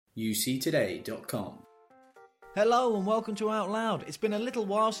uctoday.com. Hello and welcome to Out Loud. It's been a little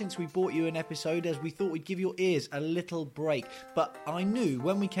while since we brought you an episode, as we thought we'd give your ears a little break. But I knew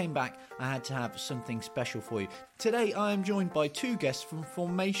when we came back I had to have something special for you. Today I am joined by two guests from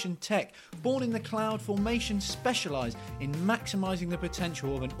Formation Tech. Born in the cloud, Formation specialise in maximising the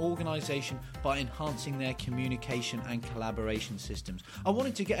potential of an organisation by enhancing their communication and collaboration systems. I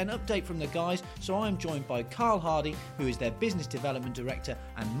wanted to get an update from the guys, so I am joined by Carl Hardy, who is their Business Development Director,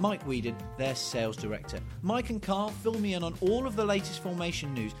 and Mike Whedon, their Sales Director. Mike and Carl fill me in on all of the latest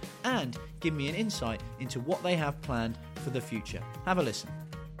Formation news and give me an insight into what they have planned for the future. Have a listen.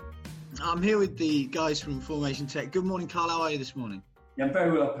 I'm here with the guys from Formation Tech. Good morning, Carl. How are you this morning? Yeah, I'm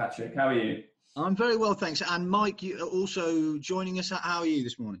very well, Patrick. How are you? I'm very well, thanks. And Mike, you are also joining us. How are you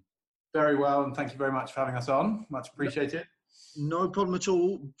this morning? Very well, and thank you very much for having us on. Much appreciated. No problem at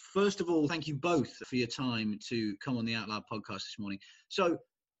all. First of all, thank you both for your time to come on the Out Loud podcast this morning. So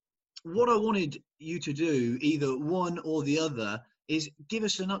what I wanted you to do, either one or the other, is give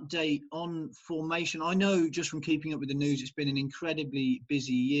us an update on Formation. I know just from keeping up with the news, it's been an incredibly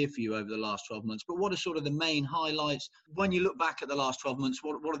busy year for you over the last 12 months. But what are sort of the main highlights? When you look back at the last 12 months,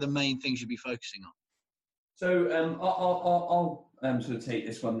 what are the main things you'll be focusing on? So I'll sort of take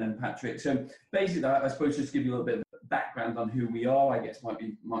this one then, Patrick. So basically, I suppose just give you a little bit of background on who we are, I guess might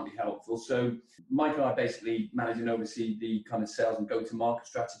be helpful. So Mike and I basically manage and oversee the kind of sales and go-to-market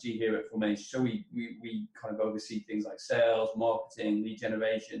strategy here at Formation. So we kind of oversee things like sales, marketing, lead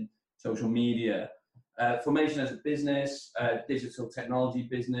generation, social media. Formation as a business, digital technology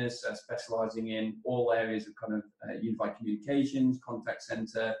business, specialising in all areas of kind of unified communications, contact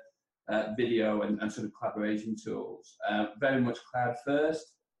centre, video and sort of collaboration tools. Very much cloud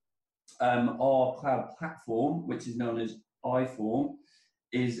first. Our cloud platform, which is known as iForm,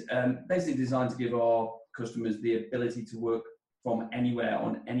 is basically designed to give our customers the ability to work from anywhere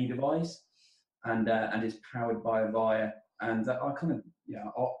on any device, and is powered by Avaya. And our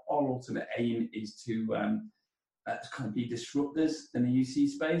ultimate aim is to kind of be disruptors in the UC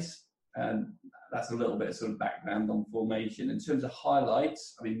space. That's a little bit of sort of background on Formation. In terms of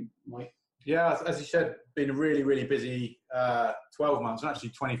highlights, I mean, Mike? Yeah, as you said, been a really, really busy 12 months, and actually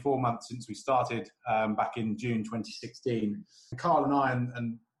 24 months since we started back in June 2016. Carl and I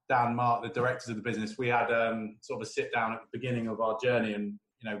and Dan Mark, the directors of the business, we had sort of a sit down at the beginning of our journey, and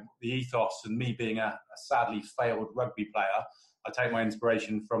the ethos, and me being a sadly failed rugby player, I take my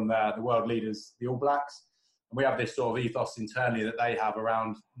inspiration from the world leaders, the All Blacks. And we have this sort of ethos internally that they have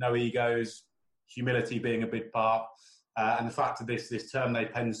around no egos, humility being a big part, and the fact of this term they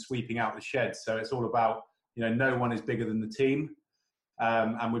pen sweeping out the shed. So it's all about, no one is bigger than the team,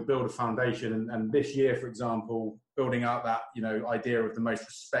 and we build a foundation. And this year, for example, building out that, idea of the most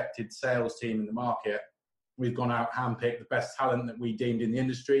respected sales team in the market, we've gone out, handpicked the best talent that we deemed in the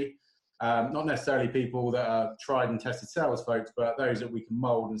industry. Not necessarily people that are tried and tested sales folks, but those that we can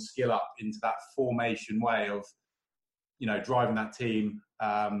mould and skill up into that Formation way of, driving that team,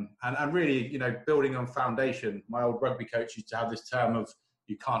 and really, building on foundation. My old rugby coach used to have this term of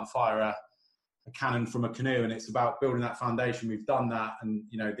you can't fire a cannon from a canoe, and it's about building that foundation. We've done that, and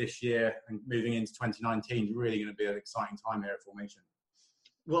this year and moving into 2019 is really going to be an exciting time here at Formation.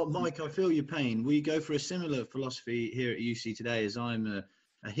 Well, Mike, I feel your pain. We go for a similar philosophy here at UC Today, as I'm a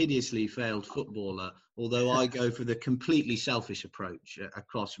hideously failed footballer, although I go for the completely selfish approach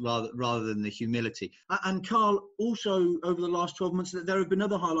across rather than the humility. And Carl, also over the last 12 months, there have been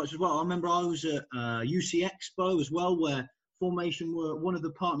other highlights as well. I remember I was at UC Expo as well, where Formation were one of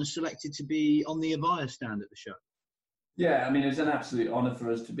the partners selected to be on the Avaya stand at the show. Yeah, I mean, it was an absolute honour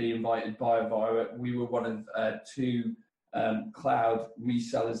for us to be invited by Avaya. We were one of two cloud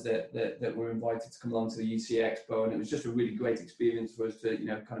resellers that were invited to come along to the UC Expo, and it was just a really great experience for us to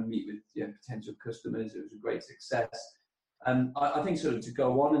kind of meet with potential customers. It was a great success, and I think sort of to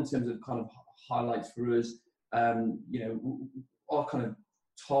go on in terms of kind of highlights for us, our kind of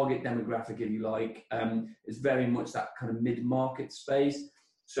target demographic, if you like, is very much that kind of mid-market space.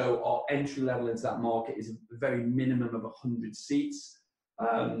 So our entry level into that market is a very minimum of 100 seats.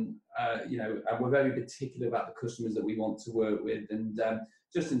 And we're very particular about the customers that we want to work with, and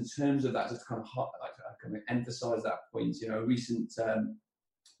just in terms of that, just kind of emphasize that point. A recent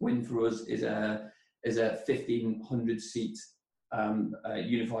win for us is a 1,500 seat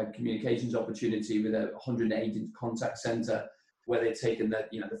unified communications opportunity with a 100 agent contact center, where they've taken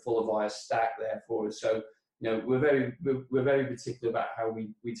the full Avaya stack there for us. So we're very particular about how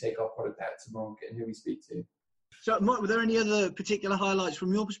we take our product out to market and who we speak to. So, Mike, were there any other particular highlights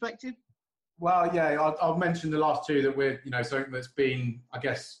from your perspective? Well, yeah, I'll mention the last two that we're, something that's been, I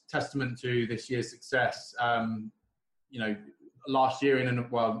guess, testament to this year's success. last year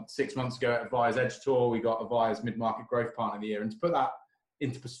 6 months ago at Avire's Edge Tour, we got Avire's Mid-Market Growth Partner of the Year. And to put that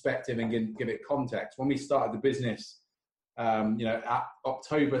into perspective and give it context, when we started the business, at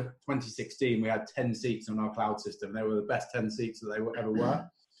October 2016, we had 10 seats on our cloud system. They were the best 10 seats that they ever were.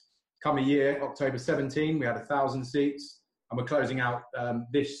 Come a year, October 17, we had 1,000 seats, and we're closing out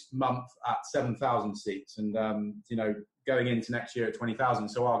this month at 7,000 seats, and going into next year at 20,000.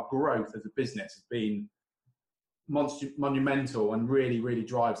 So our growth as a business has been monumental and really, really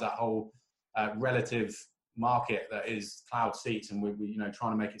drives that whole relative market that is cloud seats, and we're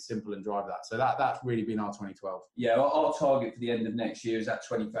trying to make it simple and drive that. So that's really been our 2012. Yeah, our target for the end of next year is that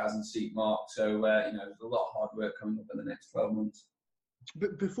 20,000 seat mark. So there's a lot of hard work coming up in the next 12 months.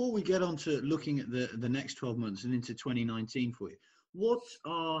 But before we get on to looking at the next 12 months and into 2019 for you, what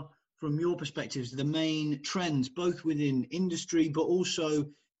are, from your perspectives, the main trends, both within industry but also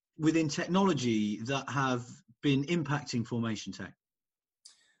within technology, that have been impacting Formation Tech?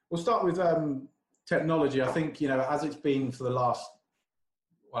 We'll start with technology. I think, as it's been for the last,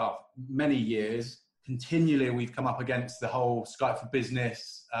 many years, continually we've come up against the whole Skype for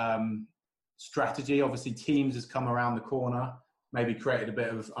Business strategy. Obviously, Teams has come around the corner, maybe created a bit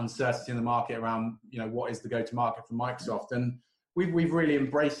of uncertainty in the market around, what is the go-to-market for Microsoft. And we've really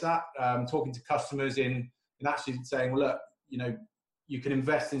embraced that, talking to customers in actually saying, well, look, you can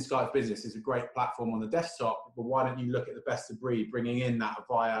invest in Skype for Business. It's a great platform on the desktop, but why don't you look at the best of breed, bringing in that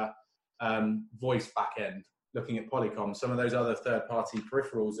via voice backend, looking at Polycom, some of those other third-party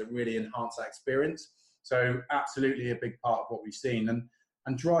peripherals that really enhance that experience. So absolutely a big part of what we've seen.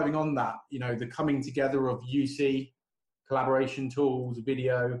 And driving on that, the coming together of UC, collaboration tools,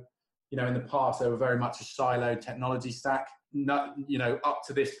 video, in the past, they were very much a siloed technology stack. Up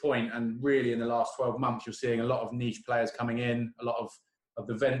to this point, and really in the last 12 months, you're seeing a lot of niche players coming in, a lot of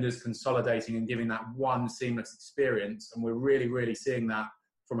the vendors consolidating and giving that one seamless experience. And we're really, really seeing that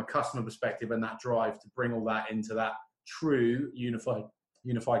from a customer perspective, and that drive to bring all that into that true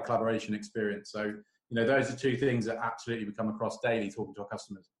unified collaboration experience. So, those are two things that absolutely we come across daily talking to our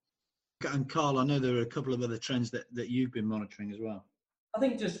customers. And Carl, I know there are a couple of other trends that you've been monitoring as well. I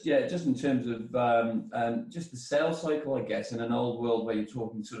think just in terms of just the sales cycle, I guess, in an old world where you're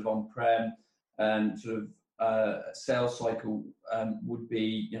talking sort of on-prem, sales cycle would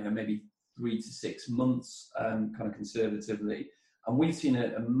be, maybe 3 to 6 months, kind of conservatively. And we've seen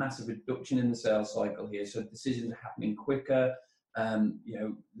a massive reduction in the sales cycle here. So decisions are happening quicker.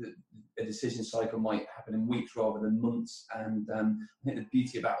 A decision cycle might happen in weeks rather than months. And I think the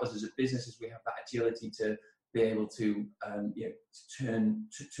beauty about us as a business is we have that agility to be able to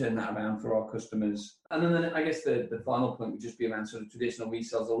turn that around for our customers. And then I guess the final point would just be around sort of traditional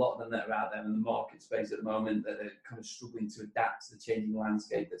resellers. A lot of them that are out there in the market space at the moment that are kind of struggling to adapt to the changing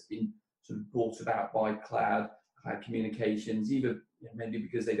landscape that's been sort of brought about by cloud communications, either maybe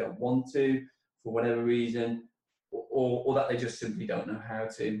because they don't want to for whatever reason, or that they just simply don't know how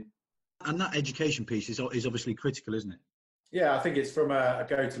to. And that education piece is obviously critical, isn't it? Yeah, I think it's from a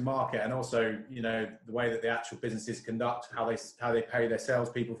go-to-market, and also, the way that the actual businesses conduct, how they pay their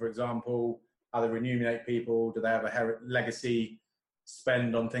salespeople, for example, how they remunerate people. Do they have a legacy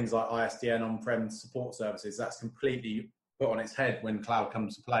spend on things like ISDN on-prem support services? That's completely put on its head when cloud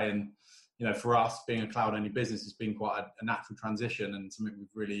comes to play. And for us, being a cloud-only business, has been quite a natural transition, and something we've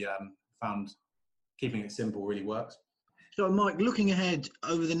really found keeping it simple really works. So, Mike, looking ahead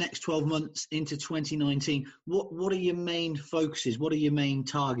over the next 12 months into 2019, what are your main focuses? What are your main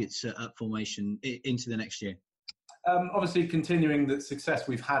targets at Formation into the next year? Obviously, continuing the success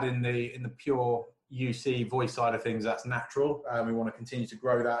we've had in the pure UC voice side of things, that's natural. We want to continue to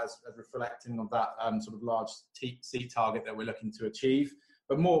grow that as reflecting on that sort of large seat target that we're looking to achieve.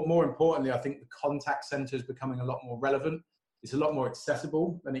 But more importantly, I think the contact center is becoming a lot more relevant. It's a lot more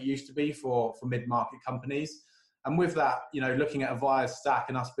accessible than it used to be for mid-market companies. And with that, looking at Avire's stack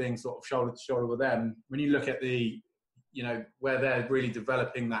and us being sort of shoulder to shoulder with them, when you look at where they're really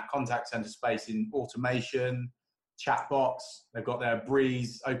developing that contact center space in automation, chatbots, they've got their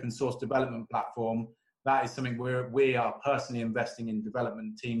Breeze open source development platform. That is something we are personally investing in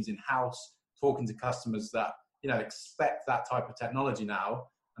development teams in-house, talking to customers that, expect that type of technology now.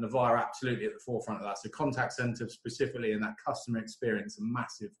 And Avire absolutely at the forefront of that. So contact center specifically and that customer experience, a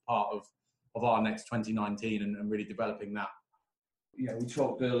massive part of our next 2019 and really developing that. We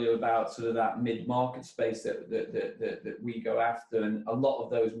talked earlier about sort of that mid-market space that we go after, and a lot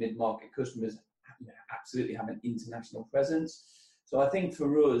of those mid-market customers absolutely have an international presence. So I think for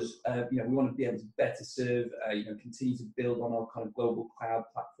us, we want to be able to better serve, continue to build on our kind of global cloud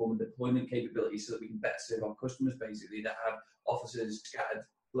platform and deployment capabilities so that we can better serve our customers, basically, that have offices scattered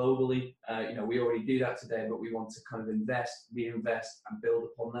globally. We already do that today, but we want to kind of invest, reinvest, and build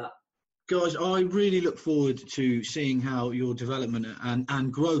upon that. Guys, I really look forward to seeing how your development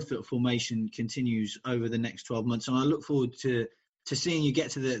and growth at Formation continues over the next 12 months. And I look forward to seeing you get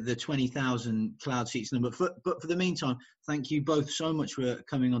to the 20,000 cloud seats number. But for the meantime, thank you both so much for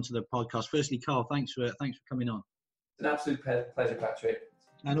coming onto the podcast. Firstly, Carl, thanks for coming on. It's an absolute pleasure, Patrick.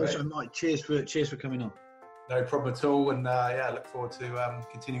 And also, Mike, cheers for coming on. No problem at all. And look forward to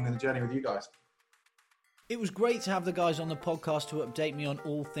continuing the journey with you guys. It was great to have the guys on the podcast to update me on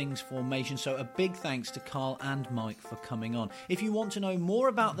all things Formation, so a big thanks to Carl and Mike for coming on. If you want to know more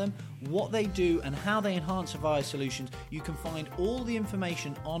about them, what they do and how they enhance Avaya solutions, you can find all the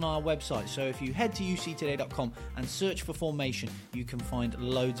information on our website. So if you head to uctoday.com and search for Formation, you can find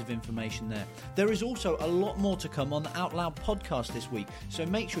loads of information there. There is also a lot more to come on the Out Loud podcast this week, so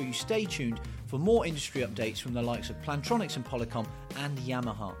make sure you stay tuned for more industry updates from the likes of Plantronics and Polycom and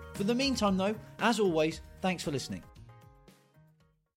Yamaha. For the meantime though, as always, thanks for listening.